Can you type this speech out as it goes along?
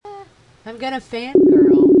I'm gonna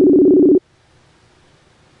fangirl.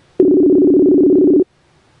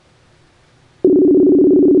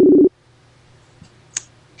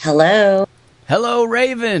 Hello. Hello,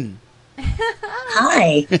 Raven.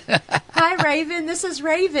 Hi. Hi, Raven. This is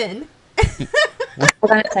Raven.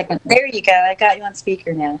 Hold on a second. There you go. I got you on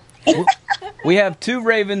speaker now. We have two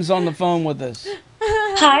Ravens on the phone with us.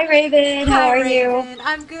 Hi, Raven. How are Raven. you?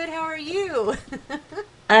 I'm good. How are you?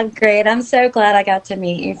 I'm great. I'm so glad I got to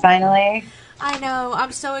meet you finally. I know.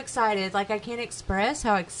 I'm so excited. Like, I can't express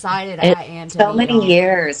how excited It's I am to so meet many y'all.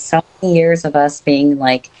 years, of us being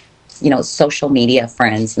like, social media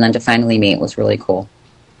friends, and then to finally meet was really cool.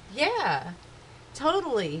 Yeah,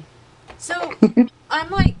 totally. So,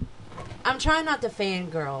 I'm trying not to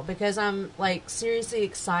fangirl because I'm, like, seriously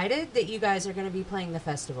excited that you guys are going to be playing the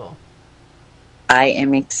festival. I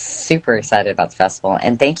am super excited about the festival,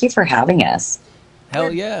 and thank you for having us.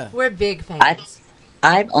 Hell yeah. We're big fans.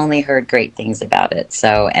 I've only heard great things about it.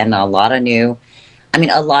 So, and a lot of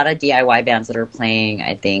a lot of DIY bands that are playing,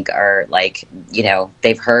 I think, are like,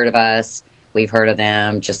 they've heard of us. We've heard of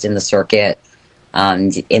them just in the circuit,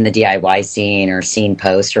 in the DIY scene or scene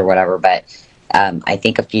post or whatever. But I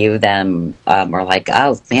think a few of them are like,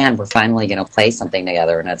 oh, man, we're finally going to play something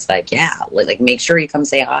together. And it's like, yeah, like, make sure you come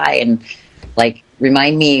say hi and, like,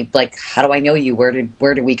 remind me, like, how do I know you? Where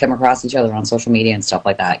did we come across each other on social media and stuff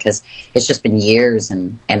like that? Because it's just been years,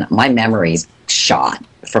 and my memory's shot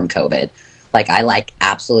from COVID. Like, I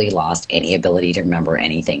absolutely lost any ability to remember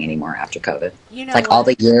anything anymore after COVID. You know, like all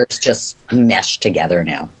the years just meshed together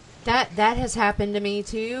now. That has happened to me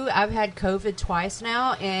too. I've had COVID twice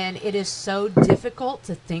now, and it is so difficult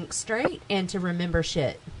to think straight and to remember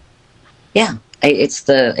shit. Yeah, it's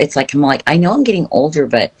like I know I'm getting older,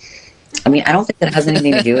 but I mean, I don't think that has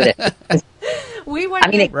anything to do with it.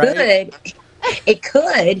 It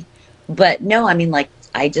could, but no, I mean, like,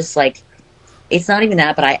 I just, like, it's not even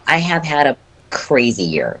that, but I have had a crazy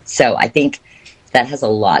year. So I think that has a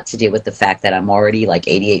lot to do with the fact that I'm already, like,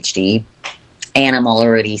 ADHD, and I'm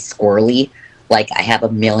already squirrely. Like, I have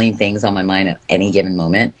a million things on my mind at any given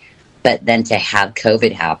moment. But then to have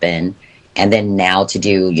COVID happen, and then now to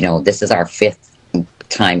do, this is our 5th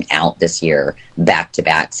time out this year, back to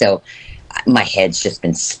back. So my head's just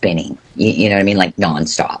been spinning, you know what I mean? Like,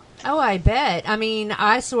 nonstop. Oh, I bet. I mean,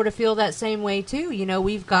 I sort of feel that same way too.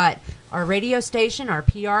 We've got our radio station, our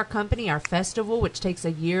PR company, our festival, which takes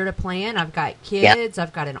a year to plan. I've got kids.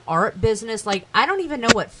 I've got an art business. Like, I don't even know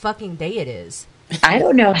what fucking day it is. I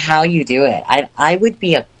don't know how you do it. I would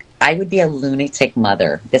be a lunatic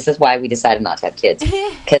mother. This is why we decided not to have kids.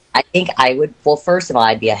 Because I think well, first of all,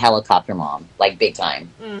 I'd be a helicopter mom, like, big time.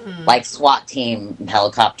 Mm-hmm. Like SWAT team,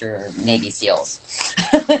 helicopter, Navy SEALs.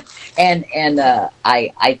 and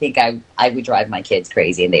I think I would drive my kids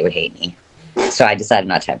crazy and they would hate me. So I decided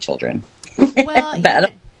not to have children.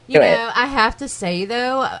 Well, I have to say,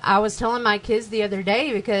 though, I was telling my kids the other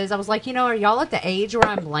day because I was like, are y'all at the age where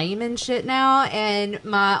I'm blaming shit now? And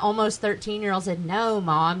my almost 13-year-old said, no,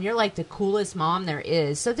 Mom, you're like the coolest mom there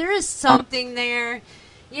is. So there is something there,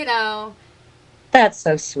 That's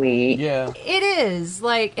so sweet. Yeah. It is.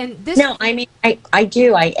 Like, and this... No, I mean, I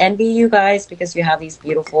do. I envy you guys because you have these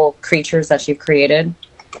beautiful creatures that you've created.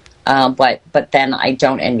 But then I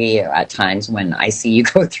don't envy you at times when I see you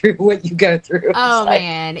go through what you go through. Oh,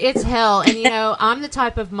 man, it's hell. And, I'm the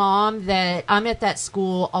type of mom that I'm at that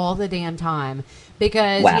school all the damn time.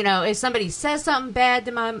 Because, if somebody says something bad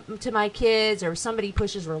to my kids or somebody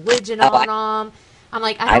pushes religion on them, I'm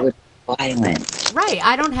like, I would be violent. Right.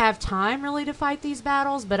 I don't have time really to fight these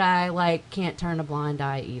battles, but I, like, can't turn a blind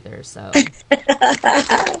eye either. So,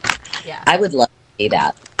 yeah. I would love to see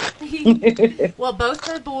that. Well, both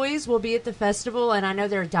the boys will be at the festival, and I know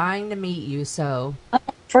they're dying to meet you, so.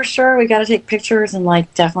 For sure, we got to take pictures and,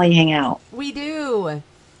 like, definitely hang out. We do.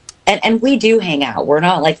 And we do hang out. We're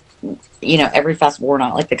not like, every festival, we're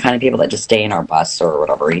not like the kind of people that just stay in our bus or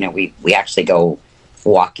whatever. We actually go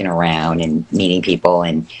walking around and meeting people.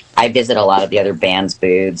 And I visit a lot of the other bands'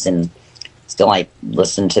 booths and still, like,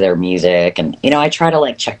 listen to their music. And, I try to,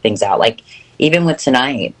 like, check things out. Like, even with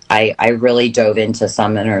tonight, I really dove into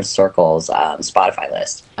Summoner Circle's Spotify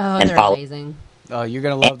list. Oh, and they're amazing. Oh, you're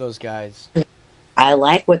going to love those guys. I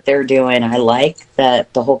like what they're doing. I like the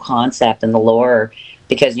whole concept and the lore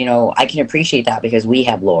because, I can appreciate that because we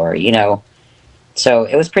have lore, So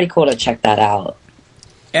it was pretty cool to check that out.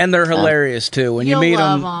 And they're hilarious, too. When you meet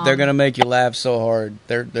them, they're going to make you laugh so hard.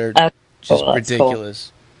 They're just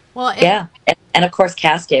ridiculous. Cool. Well, yeah. And, of course,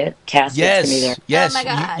 Casket. Casket's yes, going to be there. yes. Oh, my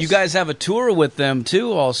gosh. You guys have a tour with them,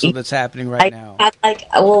 too, also, that's happening right now.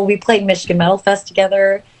 We played Michigan Metal Fest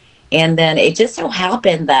together, and then it just so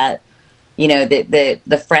happened that,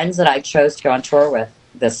 the friends that I chose to go on tour with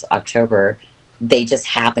this October, they just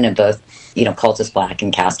happen to both, Cultist Black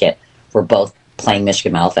and Casket were both playing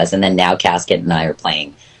Michigan Metal Fest, and then now Casket and I are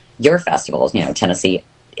playing your festivals, Tennessee.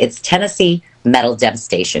 It's Tennessee Metal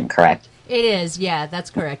Devastation, correct? It is, yeah, that's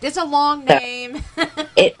correct. It's a long name.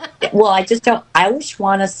 Well, I just don't, I always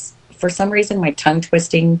want to, for some reason, my tongue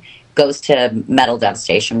twisting goes to Metal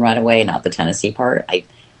Devastation right away, not the Tennessee part.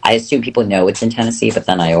 I assume people know it's in Tennessee, but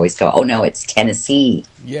then I always go, oh no, it's Tennessee.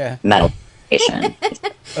 Yeah. Metal Devastation.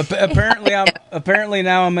 Apparently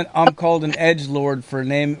now I'm called an edgelord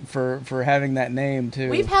for having that name too.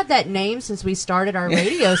 We've had that name since we started our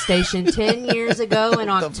radio station 10 years ago in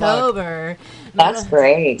October. That's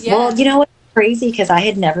great. Yeah. Well, you know what's crazy? Because I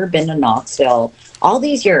had never been to Knoxville all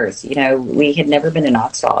these years. We had never been to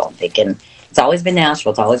Knoxville. I'm thinking it's always been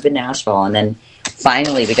Nashville. And then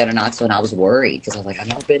finally we go to Knoxville, and I was worried because I was like, I've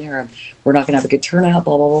never been here. We're not going to have a good turnout,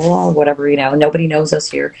 blah, blah, blah, blah, whatever, nobody knows us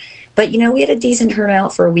here. But, we had a decent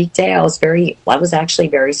turnout for a weekday. I was actually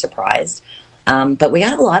very surprised. But we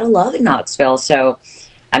got a lot of love in Knoxville, so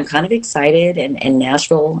I'm kind of excited. And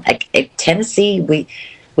Nashville, Tennessee, we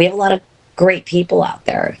have a lot of great people out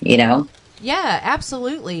there, Yeah,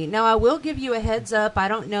 absolutely. Now, I will give you a heads up. I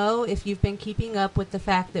don't know if you've been keeping up with the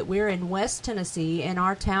fact that we're in West Tennessee, and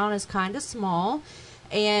our town is kind of small,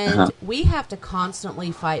 and we have to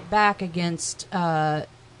constantly fight back against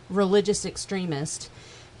religious extremists.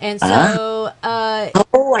 And so...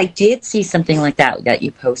 I did see something like that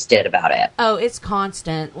you posted about it. Oh, it's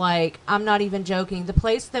constant. Like, I'm not even joking. The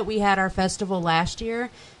place that we had our festival last year,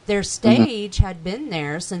 their stage had been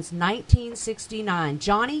there since 1969.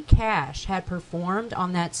 Johnny Cash had performed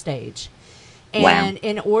on that stage. And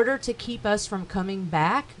in order to keep us from coming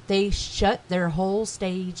back, they shut their whole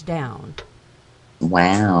stage down.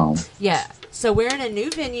 Wow. Yeah. So we're in a new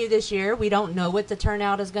venue this year. We don't know what the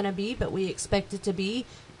turnout is going to be, but we expect it to be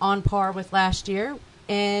on par with last year.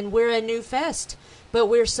 And we're a new fest. But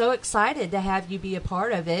we're so excited to have you be a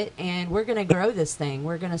part of it, and we're going to grow this thing.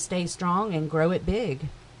 We're going to stay strong and grow it big.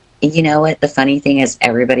 You know what? The funny thing is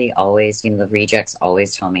everybody always, the rejects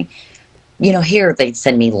always tell me, here they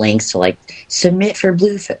send me links to like submit for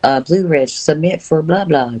Blue Ridge, submit for blah,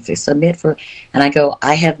 blah, submit for, and I go,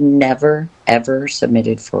 I have never, ever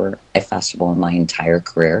submitted for a festival in my entire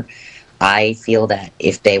career. I feel that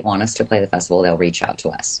if they want us to play the festival, they'll reach out to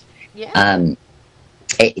us. Yeah.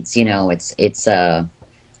 It's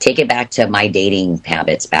take it back to my dating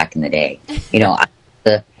habits back in the day.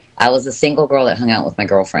 I was a single girl that hung out with my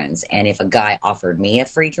girlfriends, and if a guy offered me a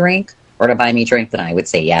free drink or to buy me a drink, then I would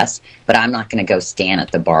say yes. But I'm not going to go stand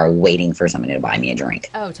at the bar waiting for somebody to buy me a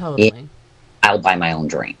drink. Oh, totally. I'll buy my own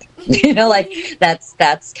drink.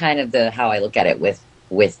 That's kind of how I look at it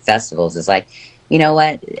with festivals. Is like, you know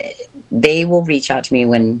what? They will reach out to me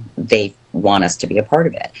when they want us to be a part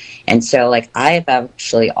of it. And so, like, I have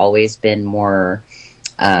actually always been more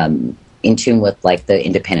in tune with, like, the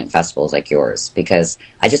independent festivals like yours, because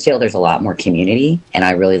I just feel there's a lot more community, and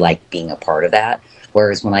I really like being a part of that.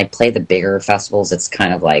 Whereas when I play the bigger festivals, it's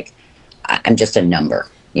kind of like I'm just a number.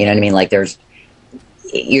 You know what I mean? Like,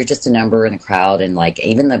 you're just a number in the crowd, and, like,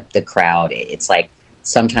 even the crowd, it's like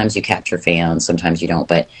sometimes you capture fans, sometimes you don't,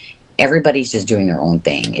 but everybody's just doing their own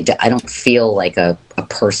thing. I don't feel like a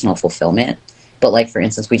personal fulfillment. But, like, for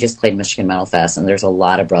instance, we just played Michigan Metal Fest, and there's a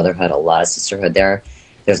lot of brotherhood, a lot of sisterhood there.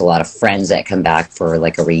 There's a lot of friends that come back for,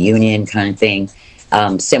 like, a reunion kind of thing,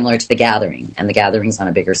 similar to the Gathering. And the Gathering's on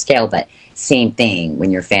a bigger scale, but same thing. When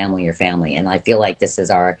you're family, you're family. And I feel like this is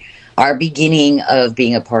our beginning of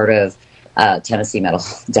being a part of Tennessee Metal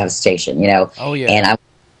Devastation, Oh, yeah. And I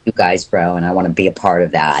you guys grow, and I want to be a part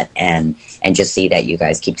of that, and just see that you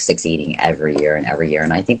guys keep succeeding every year,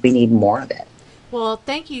 and I think we need more of it. Well,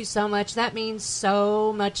 thank you so much. That means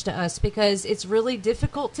so much to us, because it's really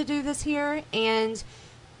difficult to do this here, and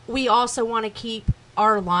we also want to keep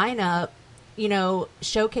our lineup,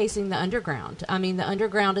 showcasing the underground. I mean, the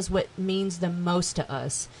underground is what means the most to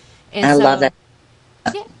us. And I love that.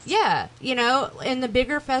 Yeah, in the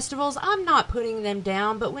bigger festivals, I'm not putting them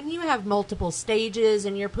down, but when you have multiple stages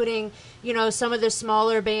and you're putting, some of the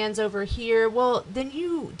smaller bands over here, well, then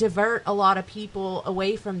you divert a lot of people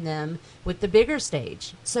away from them with the bigger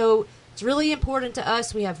stage. So it's really important to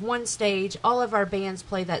us. We have one stage. All of our bands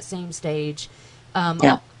play that same stage.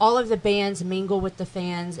 All of the bands mingle with the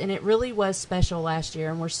fans, and it really was special last year,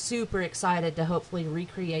 and we're super excited to hopefully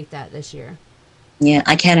recreate that this year. Yeah,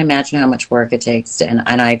 I can't imagine how much work it takes. And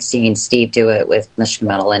I've seen Steve do it with Michigan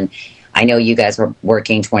Metal, and I know you guys are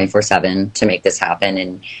working 24/7 to make this happen,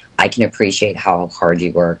 and I can appreciate how hard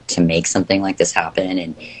you work to make something like this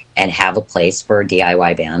happen and have a place for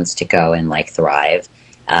DIY bands to go and, like, thrive.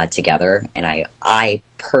 together, and I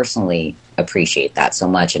personally appreciate that so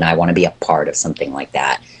much, and I want to be a part of something like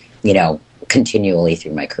that, continually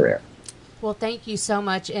through my career. Well, thank you so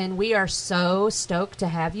much, and we are so stoked to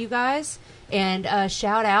have you guys. And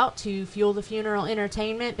shout out to Fuel the Funeral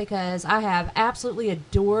Entertainment, because I have absolutely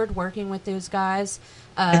adored working with those guys.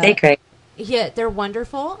 They're great. Yeah, they're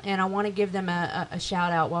wonderful, and I want to give them a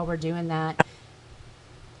shout out while we're doing that.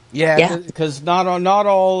 Yeah, because not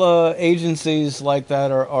all agencies like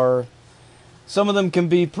that are. Some of them can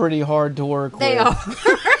be pretty hard to work with. They are.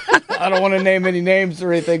 I don't want to name any names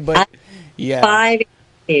or anything, but yeah. 5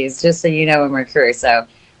 days, just so you know, in my career. So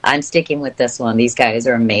I'm sticking with this one. These guys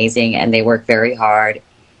are amazing, and they work very hard,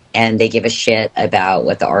 and they give a shit about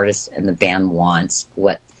what the artist and the band wants,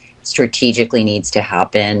 what strategically needs to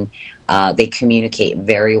happen. They communicate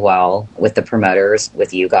very well with the promoters,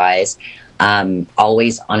 with you guys,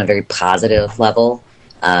 always on a very positive level,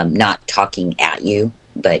 not talking at you,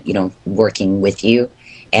 but, working with you.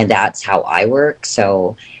 And that's how I work.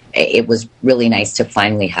 So it was really nice to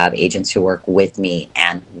finally have agents who work with me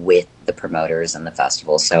and with the promoters and the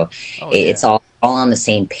festival. So it's all on the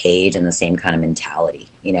same page and the same kind of mentality,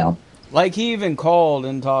 Like he even called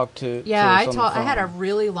and talked to. Yeah, I had a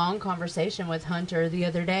really long conversation with Hunter the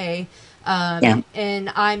other day. And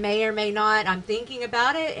I may or may not, I'm thinking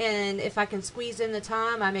about it, and if I can squeeze in the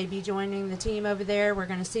time, I may be joining the team over there. We're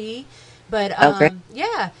going to see. But,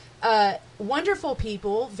 wonderful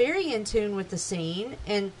people, very in tune with the scene,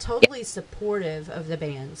 and totally supportive of the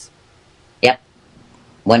bands. Yep,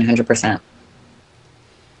 100%.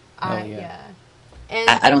 Yeah. And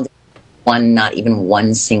I don't think not even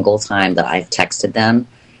one single time that I've texted them,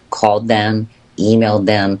 called them, emailed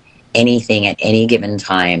them, anything at any given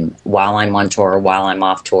time while I'm on tour, while I'm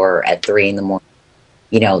off tour at 3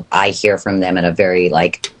 a.m. I hear from them at a very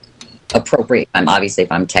appropriate time. Obviously,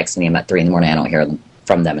 if I'm texting them at 3 a.m, I don't hear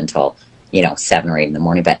from them until 7 or 8 in the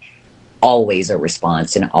morning. But always a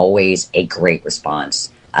response, and always a great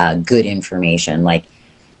response. Good information.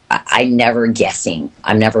 I'm never guessing.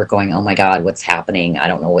 I'm never going, oh my God, what's happening? I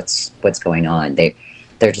don't know what's going on.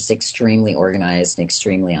 They're just extremely organized and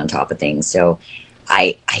extremely on top of things. So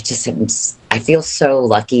I feel so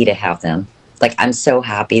lucky to have them. I'm so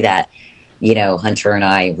happy that, Hunter and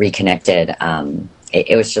I reconnected.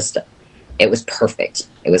 It was perfect.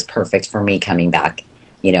 It was perfect for me coming back,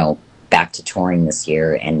 back to touring this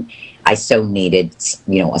year. And I so needed,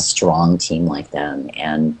 a strong team like them.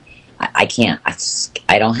 And I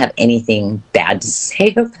don't have anything bad to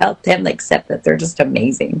say about them except that they're just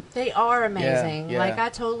amazing. They are amazing. Yeah. I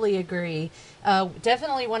totally agree.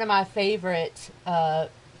 Definitely one of my favorite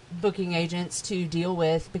booking agents to deal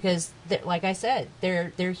with, because like I said,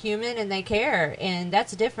 they're human and they care, and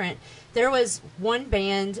that's different. There was one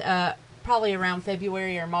band probably around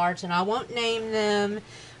February or March, and I won't name them,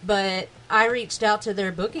 but I reached out to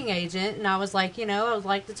their booking agent and I was like, I would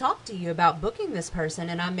like to talk to you about booking this person,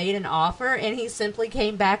 and I made an offer, and he simply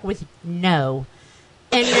came back with no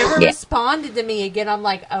and never responded to me again. I'm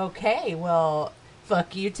like, okay, well,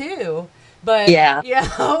 fuck you too. But, shit,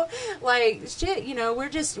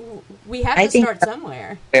 we have to start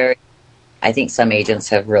somewhere. I think some agents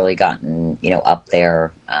have really gotten, up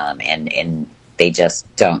there, and they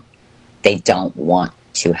just don't want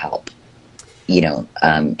to help,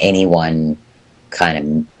 anyone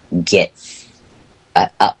kind of get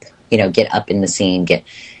up, get up in the scene, get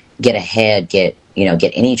ahead, get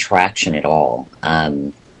any traction at all.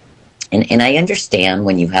 And I understand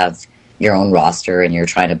when you have your own roster and you're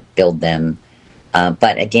trying to build them.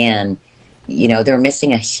 But again, they're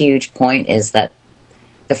missing a huge point, is that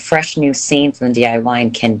the fresh new scene from the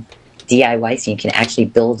DIY scene can actually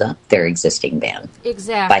build up their existing band.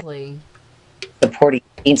 Exactly. By supporting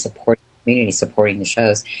the community, supporting the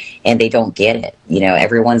shows, and they don't get it.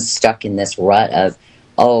 Everyone's stuck in this rut of,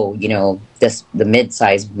 the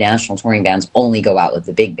mid-sized national touring bands only go out with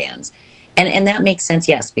the big bands. And that makes sense,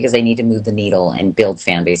 yes, because they need to move the needle and build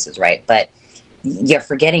fan bases, right? But you're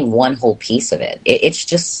forgetting one whole piece of it. It's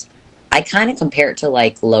just, I kind of compare it to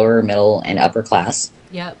lower, middle, and upper class.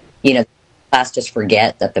 Yep. Class just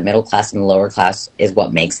forget that the middle class and the lower class is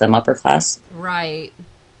what makes them upper class. Right.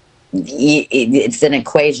 It's an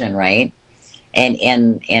equation, right?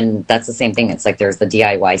 And that's the same thing. It's there's the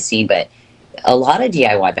DIY scene, but a lot of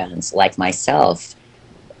DIY bands like myself,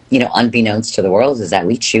 unbeknownst to the world, is that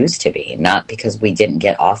we choose to be, not because we didn't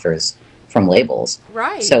get offers from labels.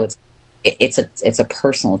 Right. So it's a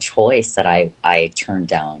personal choice that I turned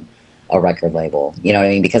down a record label. You know what I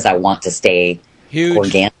mean? Because I want to stay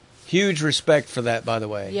organic. Huge respect for that, by the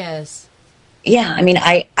way. Yes. Yeah, I mean,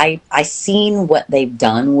 I seen what they've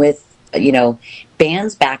done with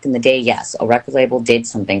bands back in the day, yes, a record label did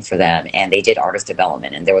something for them, and they did artist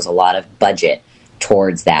development, and there was a lot of budget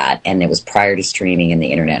towards that, and it was prior to streaming and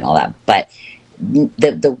the internet and all that. But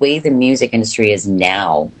the way the music industry is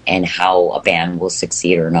now, and how a band will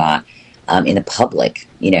succeed or not in the public,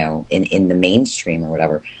 in the mainstream or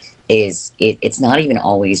whatever, is it's not even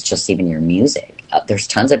always just even your music. There's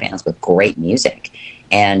tons of bands with great music,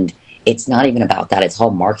 and it's not even about that. It's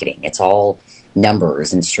all marketing. It's all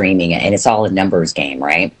numbers and streaming, and it's all a numbers game,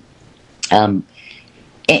 right? And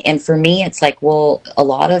for me, it's like, well,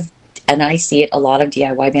 and I see it, a lot of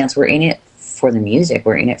DIY bands, we're in it for the music,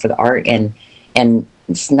 we're in it for the art, and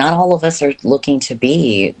not all of us are looking to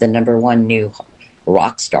be the number one new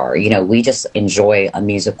rock star. We just enjoy a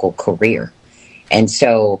musical career. And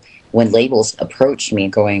so when labels approached me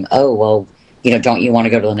going, oh, well, don't you want to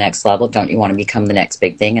go to the next level? Don't you want to become the next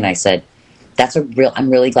big thing? And I said, I'm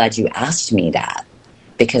really glad you asked me that,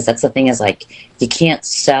 because that's the thing, is like, you can't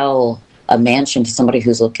sell a mansion to somebody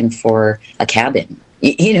who's looking for a cabin.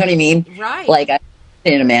 You know what I mean? Right. Like, I'm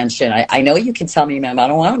in a mansion. I know you can tell me, ma'am, I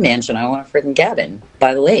don't want a mansion. I want a freaking cabin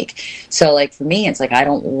by the lake. So, like, for me, it's like,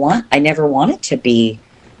 I never wanted to be,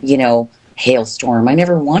 Hailstorm. I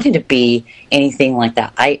never wanted to be anything like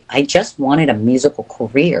that. I just wanted a musical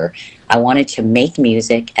career. I wanted to make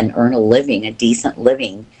music and earn a living, a decent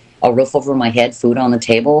living, a roof over my head, food on the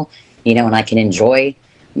table, and I can enjoy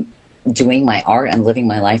doing my art and living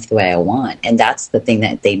my life the way I want. And that's the thing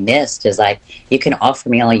that they missed, is like, you can offer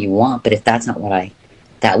me all you want, but if that's not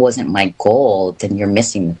that wasn't my goal, then you're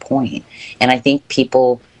missing the point. And I think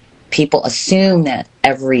people assume that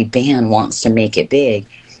every band wants to make it big.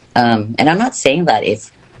 And I'm not saying that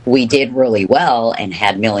if we did really well and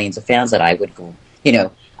had millions of fans that I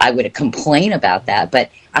would complain about that,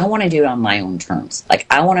 but I want to do it on my own terms. Like,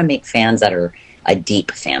 I want to make fans that are a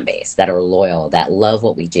deep fan base, that are loyal, that love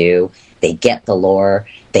what we do. They get the lore,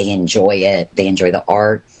 they enjoy it, they enjoy the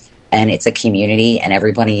art, and it's a community, and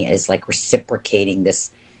everybody is like reciprocating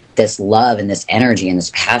this love and this energy and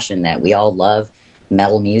this passion that we all love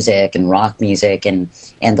metal music and rock music and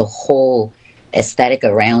the whole aesthetic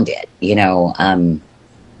around it.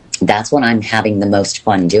 That's what I'm having the most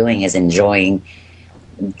fun doing, is enjoying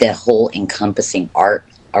the whole encompassing art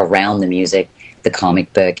around the music, the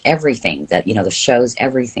comic book, everything that, the shows,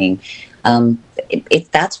 everything.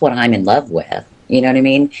 That's what I'm in love with. You know what I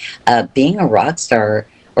mean? Being a rock star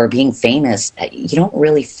or being famous, you don't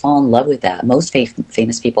really fall in love with that. Most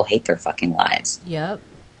famous people hate their fucking lives. Yep.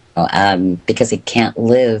 Because they can't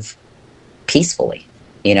live peacefully.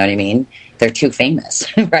 You know what I mean? They're too famous,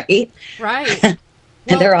 right? Right.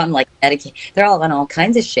 And they're on they're all on all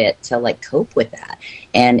kinds of shit to like cope with that.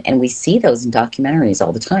 And we see those in documentaries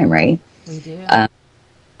all the time, right? We do. I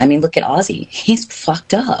mean, look at Ozzy. He's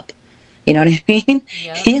fucked up. You know what I mean?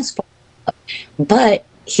 Yep. He is fucked up. But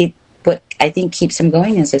what I think keeps him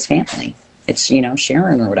going is his family. It's,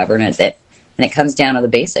 Sharon or whatever. And it comes down to the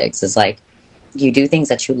basics. It's like, you do things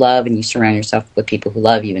that you love and you surround yourself with people who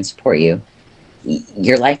love you and support you.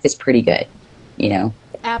 Your life is pretty good,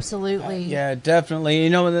 Absolutely. Yeah, definitely.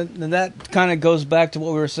 That kind of goes back to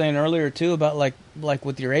what we were saying earlier too, about like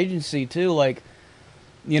with your agency too, like,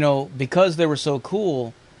 because they were so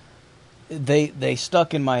cool, they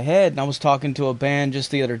stuck in my head. And I was talking to a band just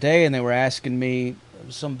the other day, and they were asking me,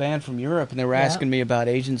 some band from Europe, and they were asking me about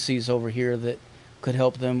agencies over here that could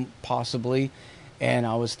help them possibly. And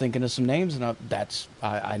I was thinking of some names, and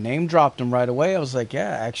I name dropped them right away. I was like, yeah,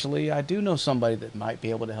 actually, I do know somebody that might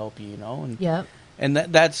be able to help you, And yep. And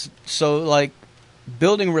that's so, like,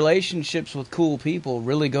 building relationships with cool people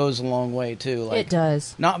really goes a long way too. Like, it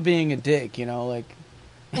does. Not being a dick, like.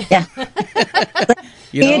 Yeah.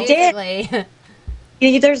 Be a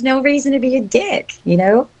dick. There's no reason to be a dick,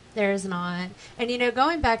 There's not. And,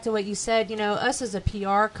 going back to what you said, us as a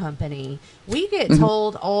PR company, we get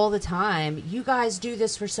told all the time, you guys do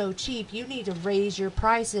this for so cheap, you need to raise your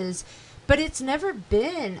prices. But it's never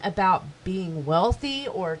been about being wealthy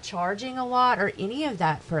or charging a lot or any of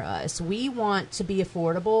that for us. We want to be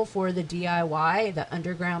affordable for the DIY, the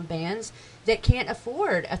underground bands that can't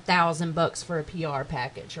afford $1,000 for a PR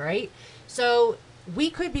package, right? So we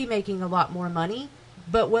could be making a lot more money.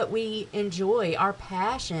 But what we enjoy, our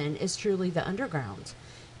passion, is truly the underground,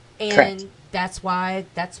 and correct. that's why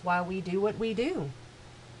we do what we do.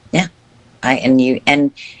 Yeah,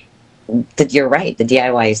 you're right. The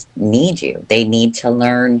DIYs need you. They need to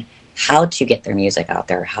learn how to get their music out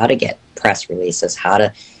there, how to get press releases, how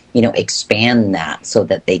to, expand that so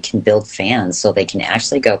that they can build fans, so they can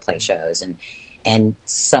actually go play shows and and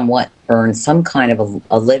somewhat earn some kind of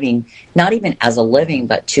a living, not even as a living,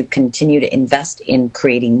 but to continue to invest in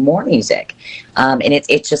creating more music. And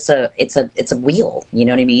it's just it's a wheel, you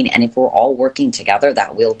know what I mean? And if we're all working together,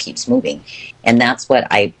 that wheel keeps moving. And that's what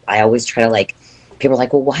I always try to, like, people are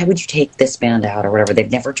like, well, why would you take this band out or whatever?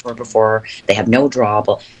 They've never toured before. They have no draw.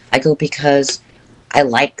 But I go, because I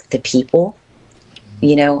like the people.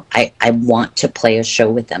 You know, I want to play a show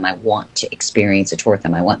with them. I want to experience a tour with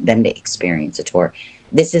them. I want them to experience a tour.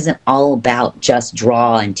 This isn't all about just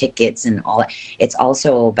draw and tickets and all that. It's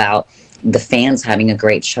also about the fans having a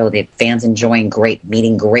great show, the fans enjoying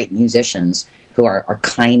meeting great musicians who are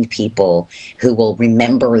kind people, who will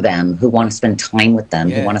remember them, who want to spend time with them,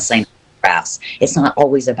 who want to sign autographs. It's not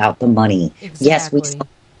always about the money. Exactly. Yes,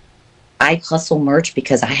 I hustle merch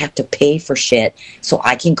because I have to pay for shit so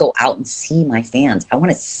I can go out and see my fans. I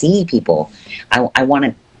want to see people. I want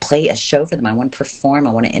to play a show for them. I want to perform.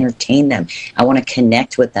 I want to entertain them. I want to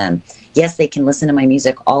connect with them. Yes, they can listen to my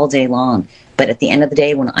music all day long, but at the end of the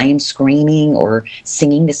day, when I am screaming or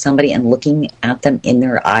singing to somebody and looking at them in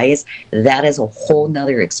their eyes, that is a whole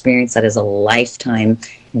nother experience. That is a lifetime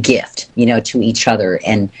gift, you know, to each other.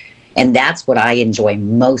 And that's what I enjoy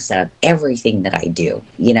most out of everything that I do,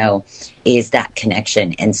 you know, is that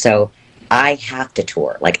connection. And so I have to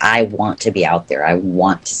tour. Like, I want to be out there. I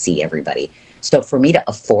want to see everybody. So for me to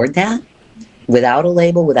afford that without a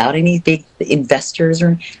label, without any big investors,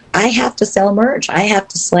 I have to sell merch. I have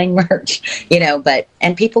to slang merch, you know,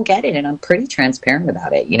 and people get it. And I'm pretty transparent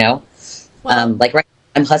about it, you know, like right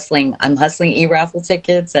now, I'm hustling e-raffle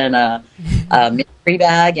tickets and mystery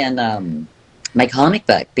bag and, my comic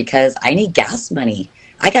book, because I need gas money.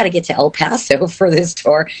 I got to get to El Paso for this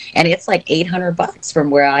tour, and it's like $800 from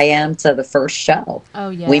where I am to the first show.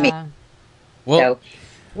 Oh yeah.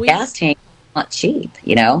 Gas tank not cheap,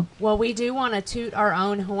 you know. Well, we do want to toot our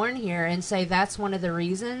own horn here and say that's one of the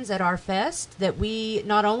reasons at our fest that we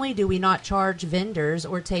not only do we not charge vendors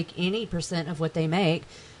or take any % of what they make,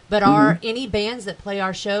 but any bands that play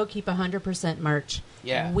our show keep 100% merch.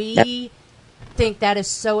 Yeah. We think that is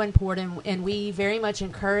so important, and we very much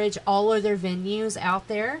encourage all other venues out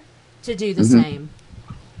there to do the same.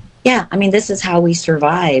 Yeah, I mean, this is how we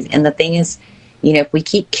survive. And the thing is, you know, if we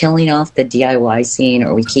keep killing off the DIY scene,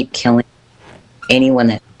 or we keep killing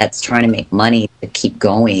anyone that's trying to make money to keep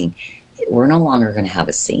going, we're no longer going to have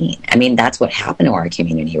a scene. I mean, that's what happened to our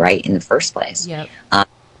community, right, in the first place. Yep.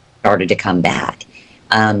 Started to come back.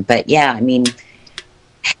 But yeah, I mean,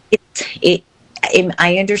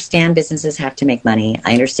 I understand businesses have to make money.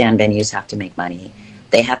 I understand venues have to make money.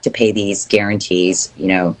 They have to pay these guarantees, you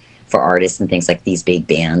know, for artists and things like these big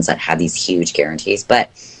bands that have these huge guarantees. But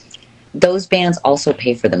those bands also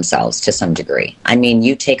pay for themselves to some degree. I mean,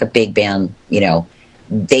 you take a big band, you know,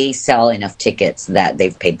 they sell enough tickets that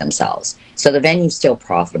they've paid themselves. So the venue's still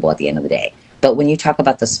profitable at the end of the day. But when you talk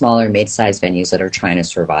about the smaller, mid-sized venues that are trying to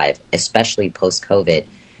survive, especially post-COVID,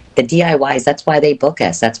 the DIYs, that's why they book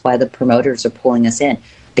us. That's why the promoters are pulling us in,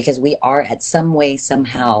 because we are at some way,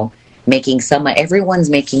 somehow making some money. Everyone's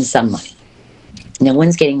making some money. No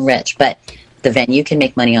one's getting rich, but the venue can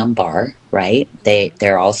make money on bar, right?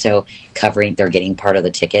 They're also covering, they're getting part of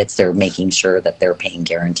the tickets. They're making sure that they're paying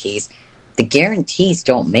guarantees. The guarantees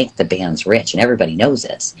don't make the bands rich, and everybody knows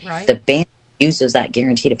this. Right. The band uses that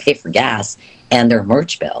guarantee to pay for gas and their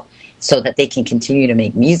merch bill, so that they can continue to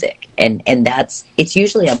make music. And it's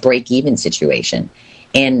usually a break-even situation.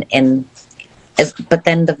 But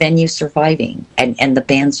then the venue's surviving, and the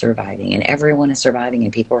band's surviving, and everyone is surviving,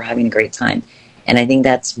 and people are having a great time. And I think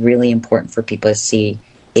that's really important for people to see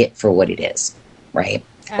it for what it is, right?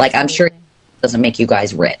 Absolutely. Like, I'm sure it doesn't make you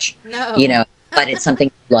guys rich, you know, but it's something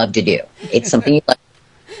you love to do. It's something you love.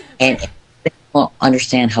 And they don't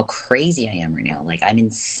understand how crazy I am right now. Like, I'm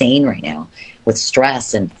insane right now with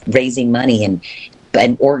stress and raising money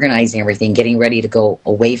and organizing everything, getting ready to go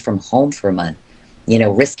away from home for a month, you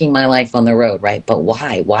know, risking my life on the road, right? But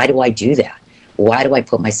why? Why do I do that? Why do I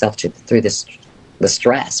put myself through the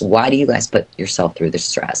stress? Why do you guys put yourself through the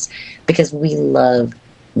stress? Because we love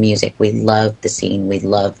music. We love the scene. We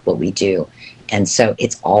love what we do. And so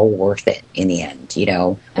it's all worth it in the end, you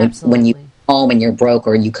know? When you home and you're broke,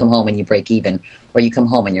 or you come home and you break even, or you come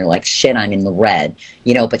home and you're like, shit, I'm in the red,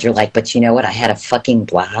 you know, but you're like, but you know what? I had a fucking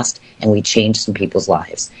blast, and we changed some people's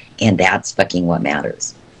lives, and that's fucking what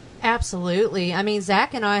matters. Absolutely. I mean,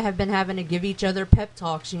 Zach and I have been having to give each other pep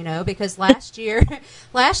talks, you know, because last year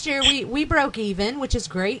we broke even, which is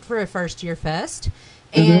great for a first year fest.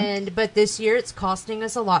 But this year it's costing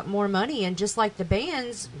us a lot more money. And just like the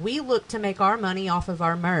bands, we look to make our money off of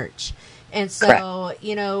our merch. And so,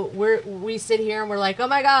 you know, we sit here and we're like, oh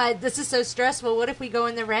my God, this is so stressful. What if we go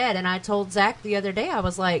in the red? And I told Zach the other day, I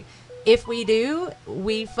was like, if we do,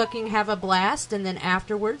 we fucking have a blast, and then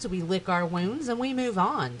afterwards we lick our wounds and we move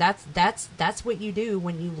on. That's what you do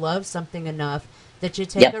when you love something enough that you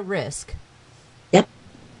take a risk. Yep.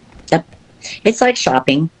 It's like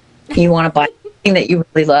shopping. You want to buy something that you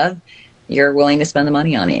really love, you're willing to spend the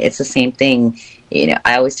money on it. It's the same thing. You know,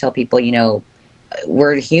 I always tell people, you know,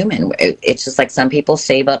 we're human. It's just like some people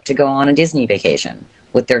save up to go on a Disney vacation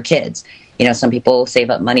with their kids. You know, some people save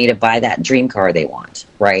up money to buy that dream car they want,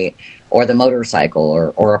 right? Or the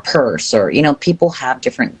motorcycle, or a purse, or, you know, people have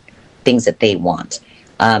different things that they want.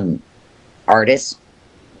 Artists,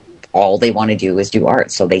 all they want to do is do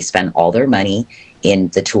art. So they spend all their money in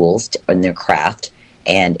the tools and their craft,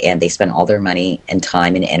 and they spend all their money and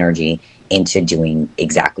time and energy into doing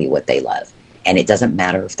exactly what they love. And it doesn't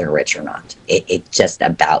matter if they're rich or not. It's just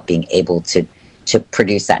about being able to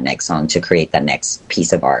produce that next song, to create that next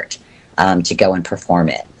piece of art, to go and perform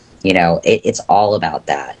it. You know, it's all about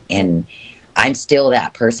that. And I'm still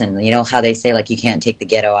that person. You know how they say, like, you can't take the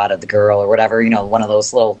ghetto out of the girl or whatever, you know, one of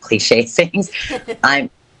those little cliche things.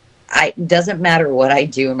 It doesn't matter what I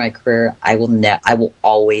do in my career. I will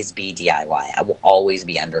always be DIY. I will always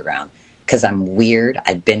be underground. Because I'm weird.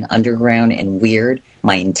 I've been underground and weird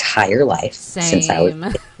my entire life. Since I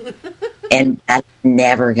was, and that's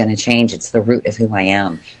never going to change. It's the root of who I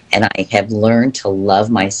am, and I have learned to love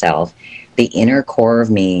myself. The inner core of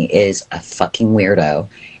me is a fucking weirdo,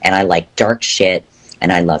 and I like dark shit,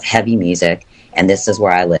 and I love heavy music, and this is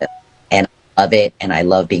where I live, and I love it, and I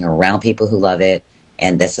love being around people who love it,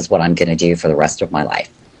 and this is what I'm going to do for the rest of my life.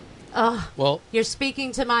 Oh, well, you're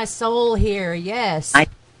speaking to my soul here. Yes.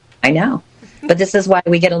 I know, but this is why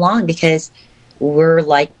we get along, because we're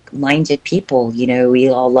like-minded people. You know, we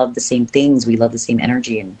all love the same things. We love the same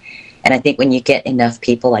energy. And I think when you get enough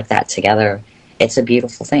people like that together, it's a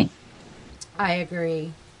beautiful thing. I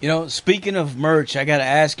agree. You know, speaking of merch, I got to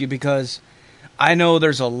ask you, because I know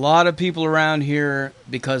there's a lot of people around here,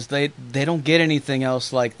 because they don't get anything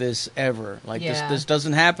else like this ever. Like this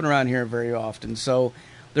doesn't happen around here very often. So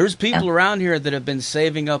there's people around here that have been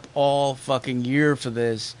saving up all fucking year for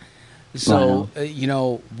this. So, you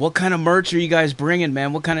know, what kind of merch are you guys bringing,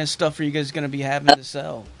 man? What kind of stuff are you guys going to be having to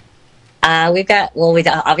sell? We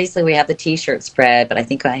obviously we have the T-shirt spread, but I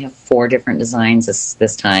think I have 4 different designs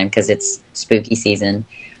this time, because it's spooky season.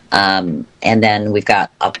 And then we've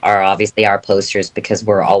got our posters, because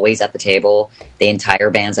we're always at the table. The entire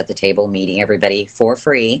band's at the table, meeting everybody for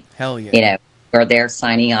free. Hell yeah. You know, we're there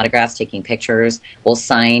signing autographs, taking pictures. We'll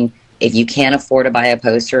sign, if you can't afford to buy a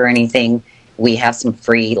poster or anything, we have some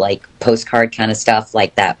free, like, postcard kind of stuff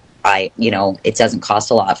like that. It doesn't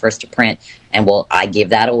cost a lot for us to print, and I give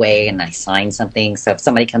that away, and I sign something. So if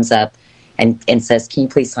somebody comes up and says, can you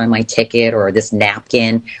please sign my ticket or this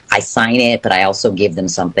napkin, I sign it, but I also give them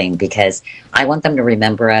something, because I want them to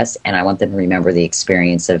remember us, and I want them to remember the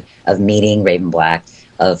experience of meeting Raven Black,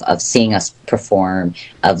 of seeing us perform,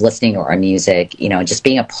 of listening to our music, you know, just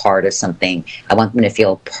being a part of something. I want them to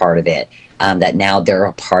feel part of it, that now they're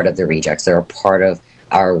a part of the Rejects. They're a part of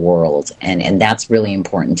our world, and that's really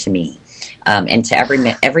important to me. And to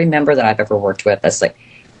every member that I've ever worked with, that's like,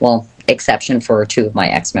 well, exception for 2 of my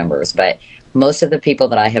ex-members, but most of the people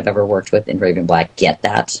that I have ever worked with in Raven Black get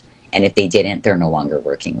that, and if they didn't, they're no longer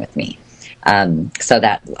working with me. So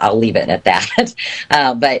that I'll leave it at that.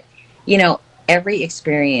 But, you know, every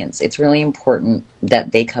experience, it's really important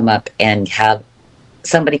that they come up and have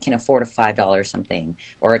somebody can afford a $5 something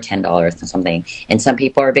or a $10 something. And some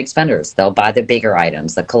people are big spenders. They'll buy the bigger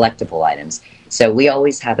items, the collectible items. So we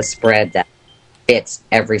always have a spread that fits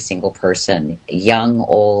every single person, young,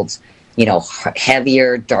 old, you know,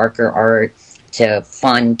 heavier, darker art to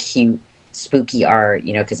fun, cute, spooky art,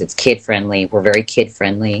 you know, because it's kid friendly. We're very kid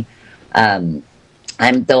friendly. Although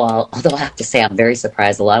I have to say, I'm very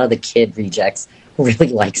surprised. A lot of the kid rejects really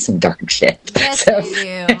like some dark shit. Yes, so,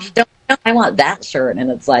 they do. I want that shirt,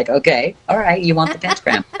 and it's like, okay, all right, you want the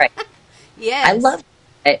pentagram, right? Yes, I love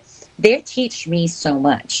it. They teach me so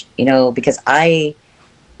much, you know, because I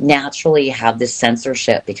naturally have this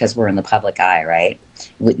censorship because we're in the public eye, right?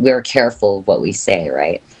 We're careful of what we say,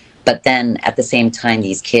 right? But then at the same time,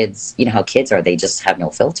 these kids, you know how kids are, they just have no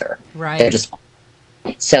filter. Right. They're just,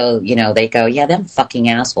 so, you know, they go, yeah, them fucking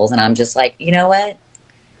assholes. And I'm just like, you know what?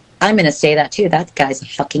 I'm going to say that too. That guy's a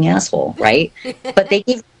fucking asshole, right? But they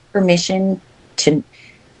give permission to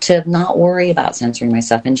not worry about censoring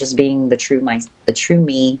myself and just being the true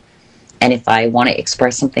me. And if I want to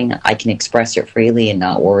express something, I can express it freely and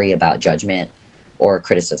not worry about judgment or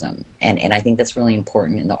criticism. And I think that's really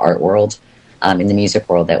important in the art world. in the music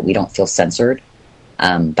world that we don't feel censored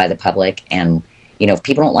by the public. And, if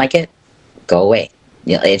people don't like it, go away.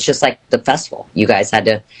 It's just like the festival. You guys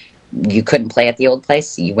you couldn't play at the old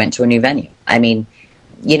place. You went to a new venue. I mean,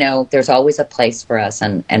 there's always a place for us.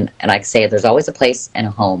 And I say there's always a place and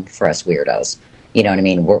a home for us weirdos. You know what I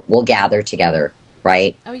mean? We'll gather together,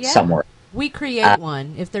 right? Oh, yeah. Somewhere. We create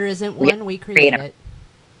one. If there isn't one, we create it.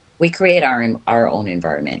 We create our own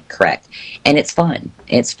environment, correct? And it's fun.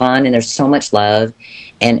 It's fun, and there's so much love.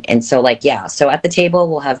 And so, so at the table,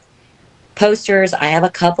 we'll have posters. I have a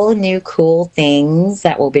couple of new cool things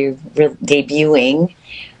that will be debuting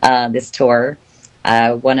this tour.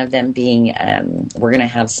 One of them being we're going to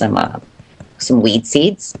have some weed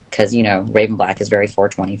seeds because, Raven Black is very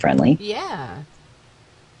 420 friendly. Yeah.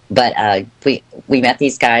 But we met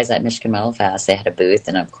these guys at Michigan Metal Fest. They had a booth,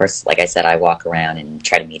 and of course, like I said, I walk around and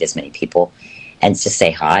try to meet as many people and just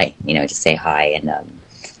say hi. Just say hi and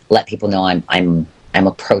let people know I'm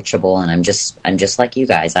approachable, and I'm just like you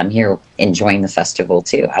guys. I'm here enjoying the festival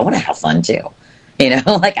too. I want to have fun too.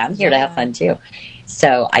 I'm here to have fun too.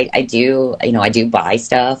 So I do buy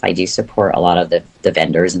stuff. I do support a lot of the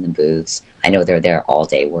vendors and the booths. I know they're there all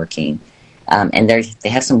day working, and they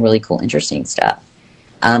have some really cool, interesting stuff.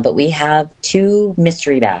 But we have 2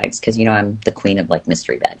 mystery bags because, I'm the queen of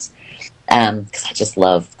mystery bags because I just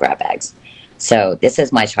love grab bags. So this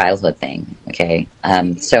is my childhood thing. Okay.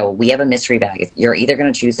 So we have a mystery bag. You're either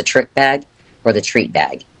going to choose the trick bag or the treat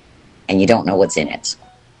bag, and you don't know what's in it.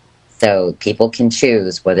 So people can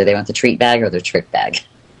choose whether they want the treat bag or the trick bag.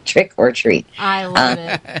 Trick or treat. I love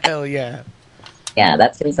it. Hell yeah. Yeah,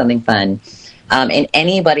 that's going to be something fun. And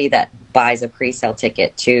anybody that buys a pre-sale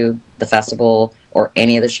ticket to the festival or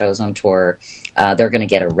any of the shows on tour, they're going to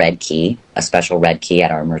get a special red key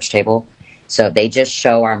at our merch table. So if they just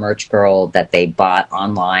show our merch girl that they bought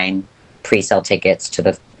online pre-sale tickets to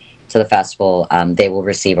the festival, they will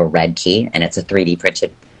receive a red key, and it's a 3D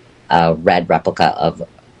printed red replica of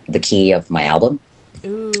the key of my album.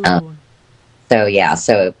 Ooh.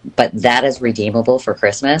 But that is redeemable for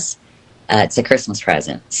Christmas. It's a Christmas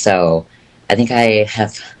present. So I think I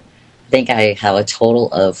have a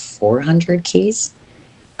total of 400 keys,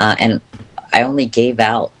 and I only gave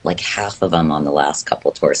out half of them on the last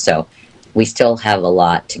couple tours. So we still have a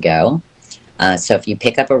lot to go. So if you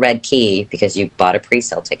pick up a red key because you bought a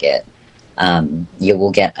pre-sale ticket, you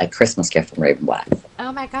will get a Christmas gift from Raven Black.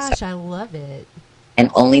 Oh my gosh, I love it. And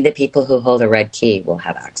only the people who hold a red key will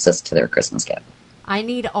have access to their Christmas gift. I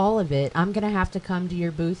need all of it. I'm going to have to come to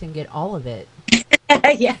your booth and get all of it.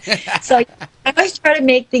 Yeah. So I always try to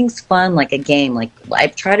make things fun, like a game. I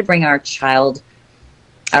try to bring our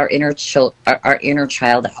inner child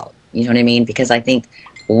out. You know what I mean? Because I think,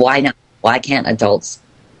 why not? Why can't adults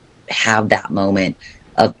have that moment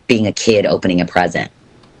of being a kid opening a present,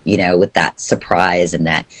 with that surprise and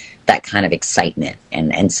that kind of excitement.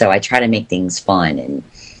 And so I try to make things fun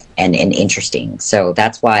and interesting. So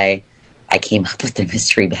that's why I came up with the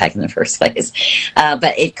mystery bag in the first place.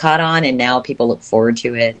 But it caught on, and now people look forward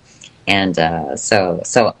to it. And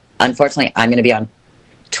so unfortunately, I'm going to be on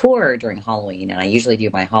tour during Halloween, and I usually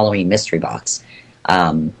do my Halloween mystery box.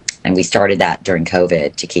 And we started that during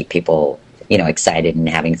COVID to keep people, excited and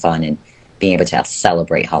having fun and being able to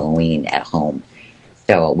celebrate Halloween at home.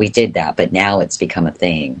 So we did that, but now it's become a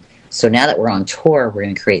thing. So now that we're on tour, we're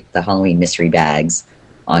going to create the Halloween mystery bags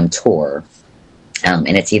on tour. And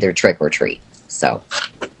it's either trick or treat. So,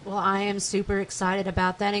 well, I am super excited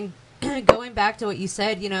about that. And going back to what you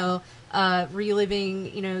said,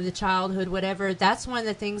 reliving, the childhood, whatever, that's one of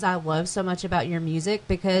the things I love so much about your music,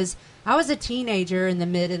 because I was a teenager in the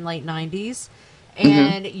mid and late 90s.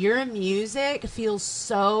 And your music feels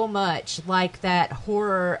so much like that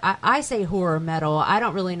horror. I say horror metal. I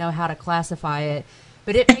don't really know how to classify it,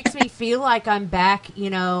 but it makes me feel like I'm back,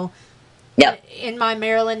 Yep. in my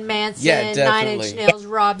Marilyn Manson, 9 Inch Nails,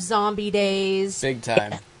 Rob Zombie days. Big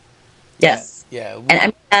time. Yes. Yeah.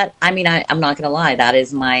 And I'm not going to lie. That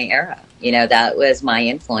is my era. That was my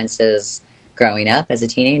influences growing up as a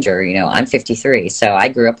teenager. I'm 53, so I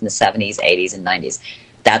grew up in the 70s, 80s, and 90s.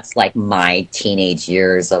 That's my teenage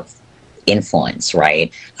years of influence,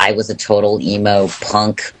 right? I was a total emo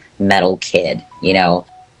punk metal kid,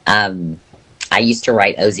 I used to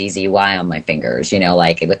write OZZY on my fingers,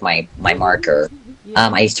 with my marker.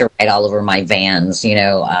 I used to write all over my Vans,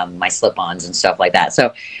 my slip-ons and stuff like that.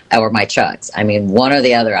 So, or my Chucks. One or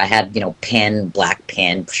the other. I had, black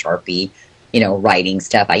pen, Sharpie, writing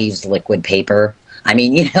stuff. I used liquid paper. I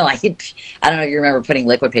don't know if you remember putting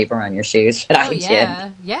liquid paper on your shoes, but I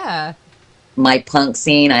did. Yeah. My punk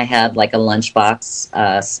scene, I had a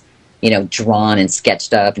lunchbox, drawn and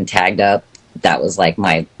sketched up and tagged up. That was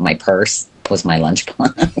my purse. was my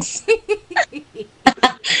lunchbox.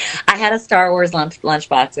 I had a Star Wars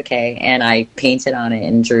lunchbox, okay, and I painted on it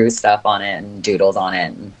and drew stuff on it and doodled on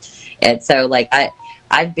it. And so, like,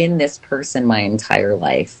 I've been this person my entire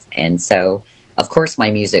life. And so, of course,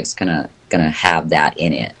 my music's gonna have that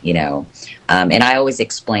in it, you know. And I always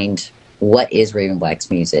explained, what is Raven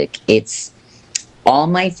Black's music? It's all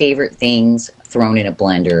my favorite things thrown in a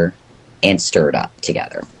blender and stirred up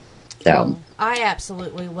together. So I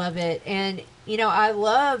absolutely love it. And, you know, I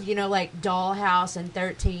love, you know, like Dollhouse and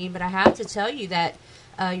 13, but I have to tell you that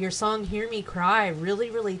your song Hear Me Cry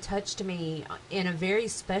really, really touched me in a very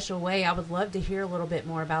special way. I would love to hear a little bit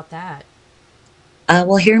more about that.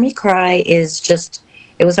 Well, Hear Me Cry is just,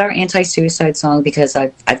 it was our anti-suicide song because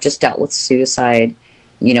I've just dealt with suicide,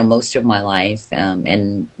 you know, most of my life.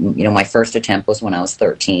 And, you know, my first attempt was when I was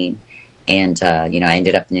 13. And, you know, I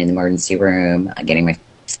ended up in the emergency room, getting my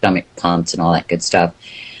stomach pumped and all that good stuff.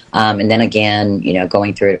 And then again, you know,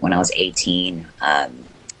 going through it when I was 18,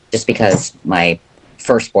 just because my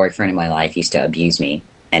first boyfriend in my life used to abuse me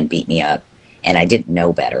and beat me up, and I didn't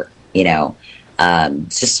know better, you know.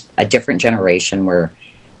 It's just a different generation where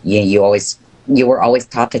you were always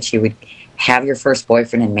taught that you would have your first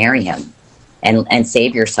boyfriend and marry him and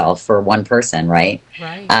save yourself for one person, right?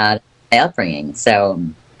 Right. My upbringing. So,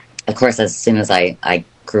 of course, as soon as I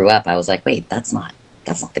grew up, I was like, wait, that's not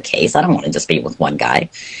the case. I don't want to just be with one guy.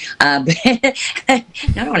 I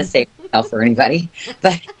don't want to save myself for anybody,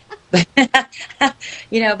 but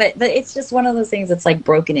you know, but it's just one of those things that's like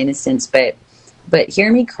broken innocence. But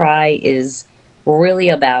Hear Me Cry is really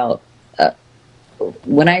about,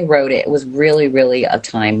 when I wrote it, it was really, really a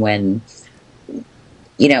time when,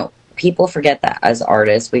 you know, people forget that as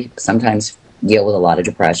artists, we sometimes deal with a lot of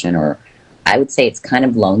depression, or I would say it's kind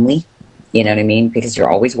of lonely, you know what I mean? Because you're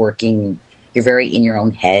always working, you're very in your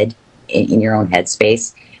own head, in your own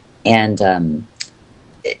headspace. And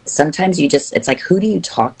sometimes it's like, who do you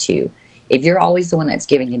talk to? If you're always the one that's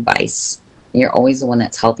giving advice, you're always the one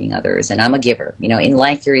that's helping others. And I'm a giver. You know, in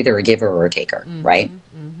life, you're either a giver or a taker, mm-hmm, right?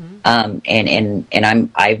 Mm-hmm.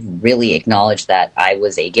 And I've really acknowledged that I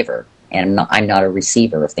was a giver, and I'm not a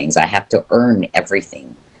receiver of things. I have to earn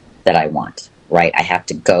everything that I want, right? I have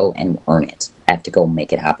to go and earn it. I have to go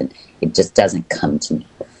make it happen. It just doesn't come to me.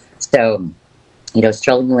 So, you know,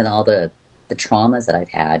 struggling with all the traumas that I've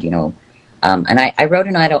had, you know, and I wrote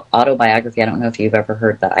an autobiography. I don't know if you've ever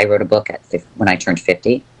heard that. I wrote a book when I turned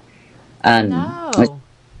 50. No.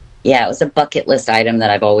 It was a bucket list item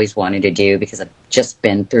that I've always wanted to do because I've just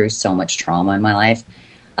been through so much trauma in my life,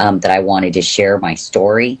 that I wanted to share my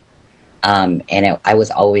story. I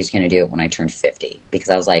was always going to do it when I turned 50 because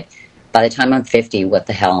I was like, by the time I'm 50, what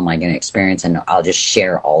the hell am I going to experience? And I'll just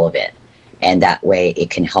share all of it. And that way it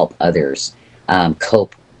can help others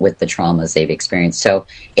cope with the traumas they've experienced. So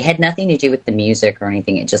it had nothing to do with the music or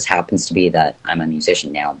anything. It just happens to be that I'm a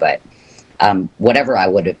musician now. But whatever I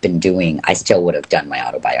would have been doing, I still would have done my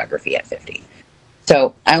autobiography at 50.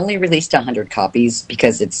 So I only released 100 copies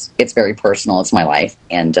because it's very personal. It's my life.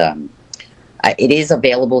 And it is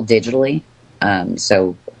available digitally.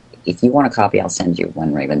 So if you want a copy, I'll send you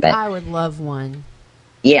one, Raven. But I would love one.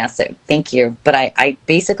 Yeah, so thank you. But I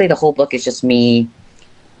basically, the whole book is just me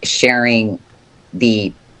sharing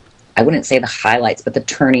I wouldn't say the highlights, but the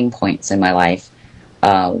turning points in my life,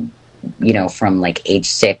 you know, from like age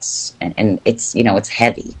 6, and it's, you know, it's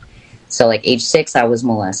heavy. So like age 6, I was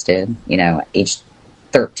molested, you know, age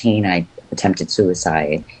 13, I attempted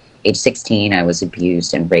suicide. Age 16, I was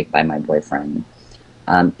abused and raped by my boyfriend.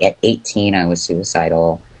 At 18, I was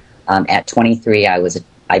suicidal. At 23,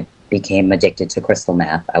 I became addicted to crystal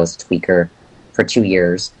meth. I was a tweaker for 2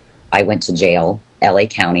 years. I went to jail, LA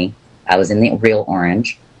County. I was in the real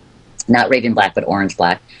orange, not Raven Black, but orange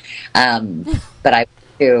black. But I went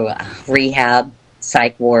to rehab,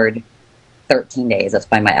 psych ward, 13 days. That's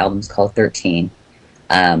why my album's called 13.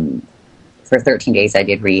 For 13 days, I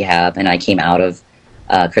did rehab, and I came out of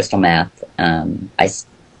crystal meth. I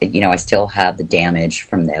still have the damage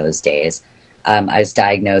from those days. I was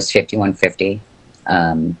diagnosed 5150,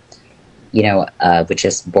 which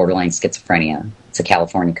is borderline schizophrenia. It's a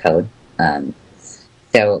California code.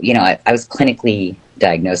 So, you know, I was clinically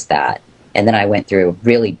diagnosed that. And then I went through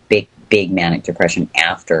really big manic depression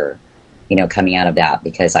after, you know, coming out of that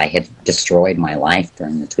because I had destroyed my life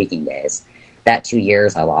during the tweaking days. That 2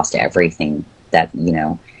 years, I lost everything that, you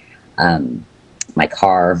know, my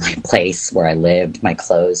car, my place where I lived, my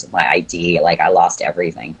clothes, my ID, like I lost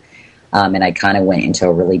everything. And I kind of went into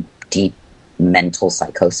a really deep mental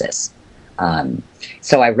psychosis.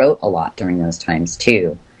 So I wrote a lot during those times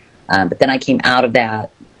too. But then I came out of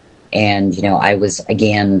that and, you know, I was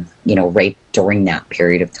again, you know, raped during that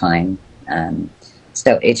period of time.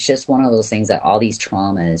 So it's just one of those things that all these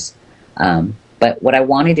traumas. But what I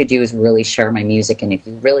wanted to do is really share my music. And if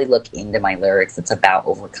you really look into my lyrics, it's about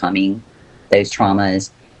overcoming those traumas.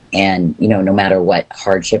 And, you know, no matter what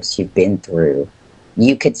hardships you've been through,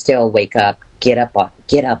 you could still wake up, get up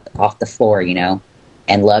off the floor, you know,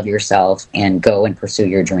 and love yourself and go and pursue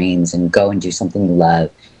your dreams and go and do something you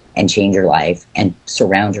love and change your life and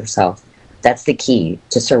surround yourself. That's the key,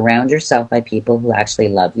 to surround yourself by people who actually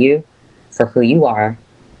love you for who you are,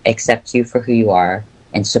 accept you for who you are,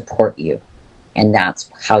 and support you. And that's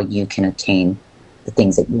how you can attain the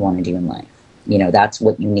things that you want to do in life. You know, that's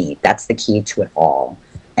what you need. That's the key to it all.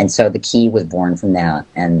 And so the key was born from that.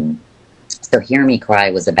 And so Hear Me Cry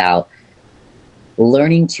was about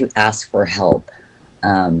learning to ask for help,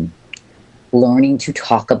 learning to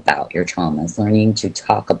talk about your traumas, learning to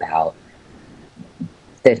talk about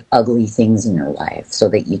the ugly things in your life so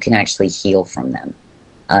that you can actually heal from them.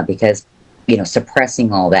 Because, you know,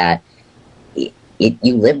 suppressing all that,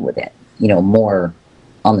 you live with it, you know, more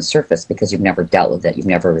on the surface because you've never dealt with it. You've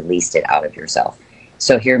never released it out of yourself.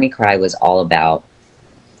 So Hear Me Cry was all about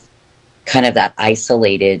kind of that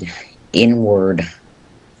isolated inward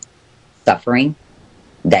suffering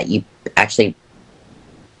that you actually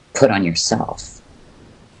put on yourself.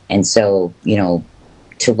 And so, you know,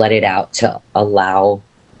 to let it out, to allow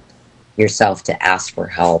yourself to ask for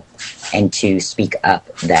help and to speak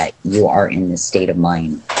up that you are in this state of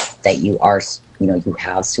mind, that you are, you know, you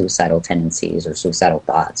have suicidal tendencies or suicidal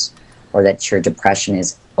thoughts, or that your depression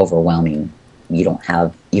is overwhelming. You don't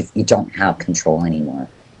have control anymore.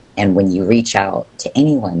 And when you reach out to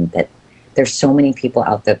anyone, that there's so many people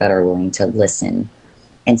out there that are willing to listen.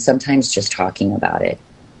 And sometimes just talking about it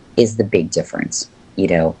is the big difference, you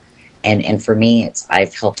know. And for me,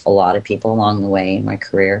 I've helped a lot of people along the way in my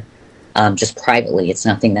career, just privately. It's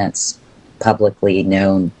nothing that's publicly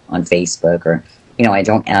known on Facebook, or, you know, I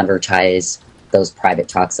don't advertise those private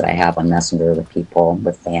talks that I have on Messenger with people,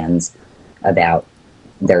 with fans, about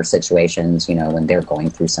their situations, you know, when they're going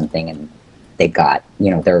through something and they've got,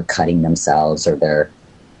 you know, they're cutting themselves, or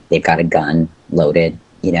they've got a gun loaded,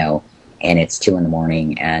 you know, and it's 2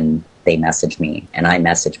 a.m. and they message me and I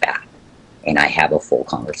message back and I have a full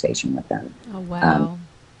conversation with them. Oh, wow.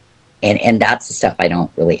 And that's the stuff I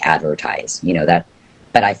don't really advertise, you know, that,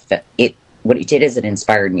 but what it did is it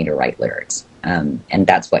inspired me to write lyrics. And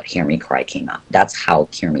that's what Hear Me Cry came out. That's how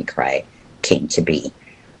Hear Me Cry came to be.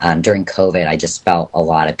 During COVID, I just felt a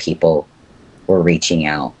lot of people were reaching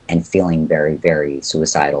out and feeling very, very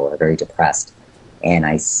suicidal or very depressed.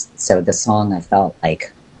 And so the song, I felt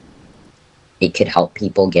like it could help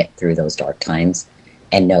people get through those dark times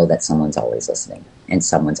and know that someone's always listening and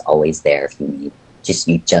someone's always there if you need.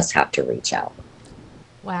 You just have to reach out.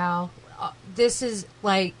 Wow. This is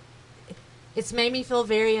like, it's made me feel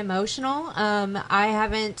very emotional. I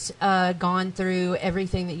haven't gone through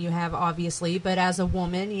everything that you have, obviously, but as a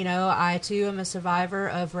woman, you know, I too am a survivor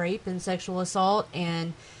of rape and sexual assault.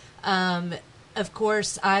 And of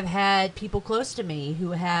course, I've had people close to me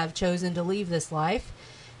who have chosen to leave this life.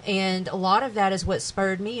 And a lot of that is what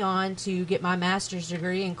spurred me on to get my master's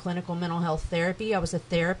degree in clinical mental health therapy. I was a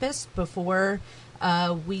therapist before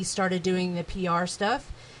we started doing the PR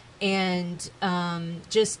stuff. And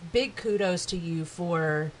just big kudos to you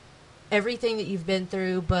for everything that you've been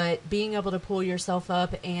through, but being able to pull yourself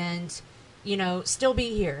up and, you know, still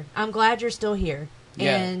be here. I'm glad you're still here.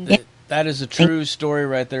 Yeah, And that is a true story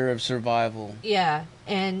right there of survival. Yeah,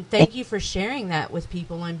 and thank you for sharing that with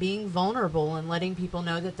people and being vulnerable and letting people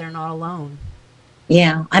know that they're not alone.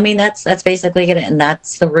 Yeah, I mean, that's basically it. And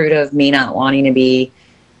that's the root of me not wanting to be,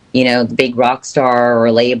 you know, the big rock star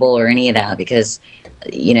or label or any of that, because,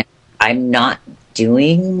 you know, I'm not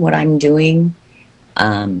doing what I'm doing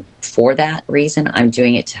for that reason. I'm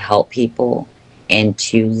doing it to help people and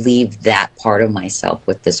to leave that part of myself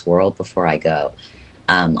with this world before I go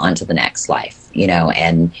onto the next life, you know.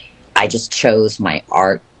 And I just chose my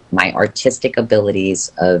artistic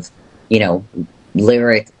abilities of, you know,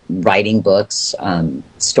 lyric, writing books,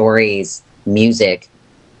 stories, music.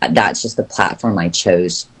 That's just the platform I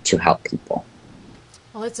chose to help people.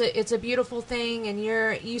 Well, it's a beautiful thing, and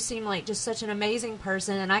you seem like just such an amazing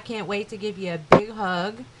person, and I can't wait to give you a big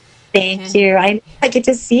hug. Thank you. I get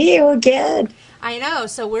to see you again. I know.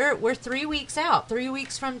 So we're 3 weeks out. 3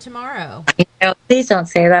 weeks from tomorrow. I know. Please don't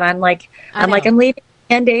say that. I'm leaving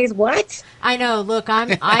 10 days. What? I know. Look,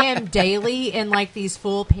 I am daily in like these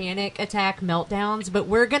full panic attack meltdowns, but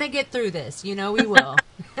we're gonna get through this. You know we will.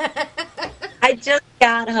 I just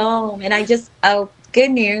got home, and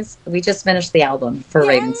good news. We just finished the album for Yay.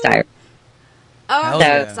 Raven's Diary. Oh, I'm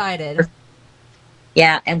so excited.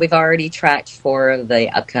 Yeah, and we've already tracked four of the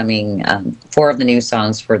upcoming, four of the new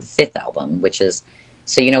songs for the fifth album, which is,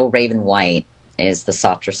 so Raven White is the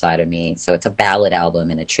softer side of me. So it's a ballad album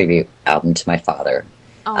and a tribute album to my father,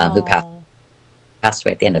 who passed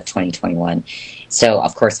away at the end of 2021. So,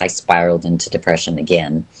 of course, I spiraled into depression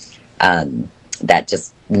again. That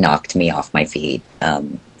just knocked me off my feet.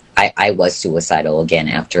 I was suicidal again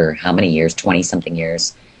after how many years? 20-something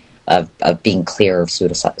years of being clear of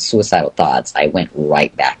suicidal thoughts. I went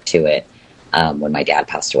right back to it when my dad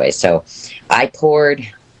passed away. So I poured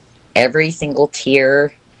every single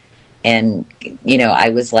tear, and, I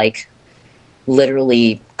was like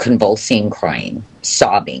literally convulsing, crying,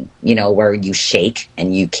 sobbing, where you shake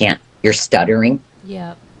and you're stuttering.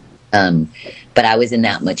 Yeah. But I was in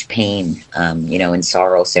that much pain, and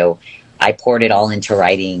sorrow. So I poured it all into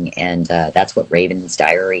writing, and that's what Raven's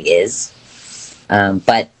Diary is.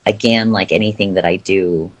 But again, like anything that I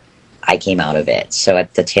do, I came out of it. So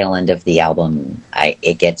at the tail end of the album,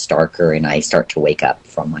 it gets darker and I start to wake up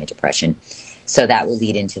from my depression. So that will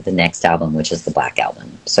lead into the next album, which is the Black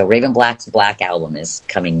Album. So Raven Black's Black Album is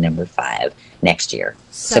coming number 5 next year.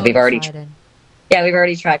 So we've already, we've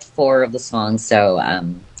already tracked 4 of the songs. So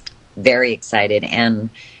very excited. And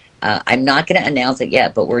I'm not going to announce it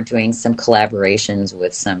yet, but we're doing some collaborations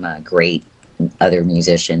with some great other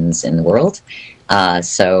musicians in the world.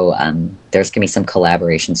 So there's going to be some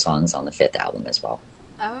collaboration songs on the 5th album as well.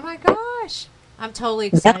 Oh my gosh. I'm totally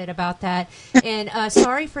excited about that. And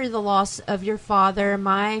sorry for the loss of your father.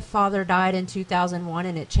 My father died in 2001,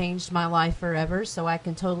 and it changed my life forever, so I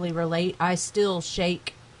can totally relate. I still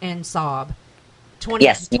shake and sob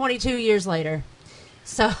 22 years later.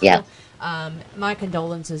 So my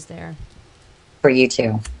condolences there. For you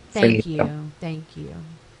too. Thank you.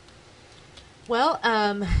 Well,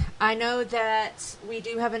 I know that we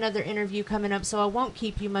do have another interview coming up, so I won't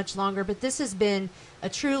keep you much longer, but this has been a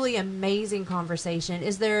truly amazing conversation.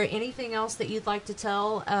 Is there anything else that you'd like to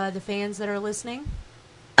tell the fans that are listening?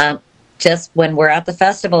 Just when we're at the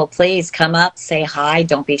festival, please come up, say hi.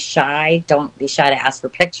 Don't be shy. Don't be shy to ask for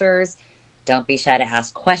pictures. Don't be shy to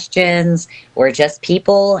ask questions. We're just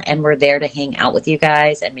people, and we're there to hang out with you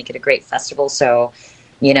guys and make it a great festival. So,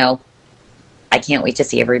 I can't wait to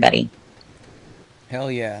see everybody. Hell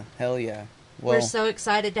yeah. Well, we're so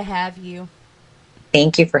excited to have you.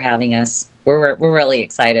 Thank you for having us. We're really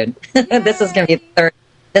excited. This is going to be the third.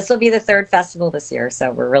 This will be the 3rd festival this year,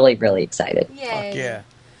 so we're really, really excited. Yay. Fuck yeah.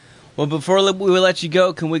 Well, before we let you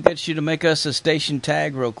go, can we get you to make us a station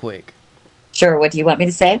tag real quick? Sure. What do you want me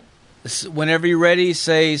to say? Whenever you're ready,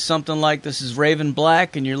 say something like, "This is Raven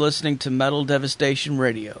Black, and you're listening to Metal Devastation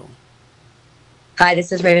Radio." Hi,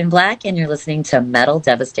 this is Raven Black, and you're listening to Metal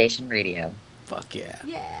Devastation Radio. Fuck yeah.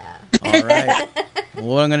 Yeah. All right. Well,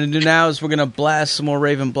 what I'm going to do now is we're going to blast some more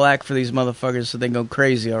Raven Black for these motherfuckers so they can go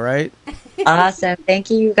crazy, all right? Awesome. Thank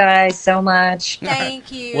you guys so much. Thank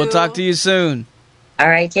you. We'll talk to you soon. All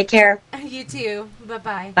right. Take care. You too.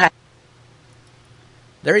 Bye-bye. Bye.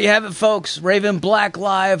 There you have it, folks. Raven Black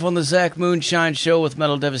live on the Zach Moonshine Show with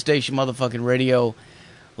Metal Devastation motherfucking radio.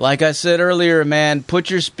 Like I said earlier, man, put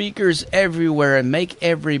your speakers everywhere and make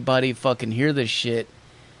everybody fucking hear this shit.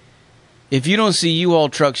 If you don't see U-Haul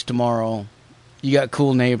trucks tomorrow, you got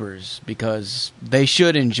cool neighbors, because they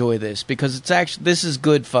should enjoy this, because this is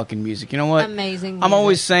good fucking music. You know what? Amazing music. I'm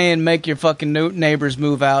always saying make your fucking neighbors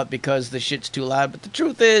move out because the shit's too loud, but the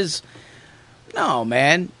truth is, no,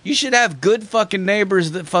 man. You should have good fucking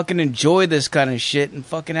neighbors that fucking enjoy this kind of shit and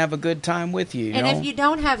fucking have a good time with you, and if you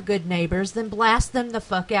don't have good neighbors, then blast them the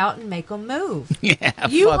fuck out and make them move. Yeah,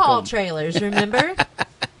 U-Haul trailers, remember?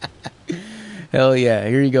 Hell yeah.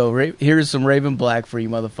 Here you go. Here's some Raven Black for you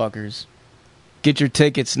motherfuckers. Get your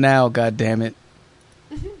tickets now, goddammit.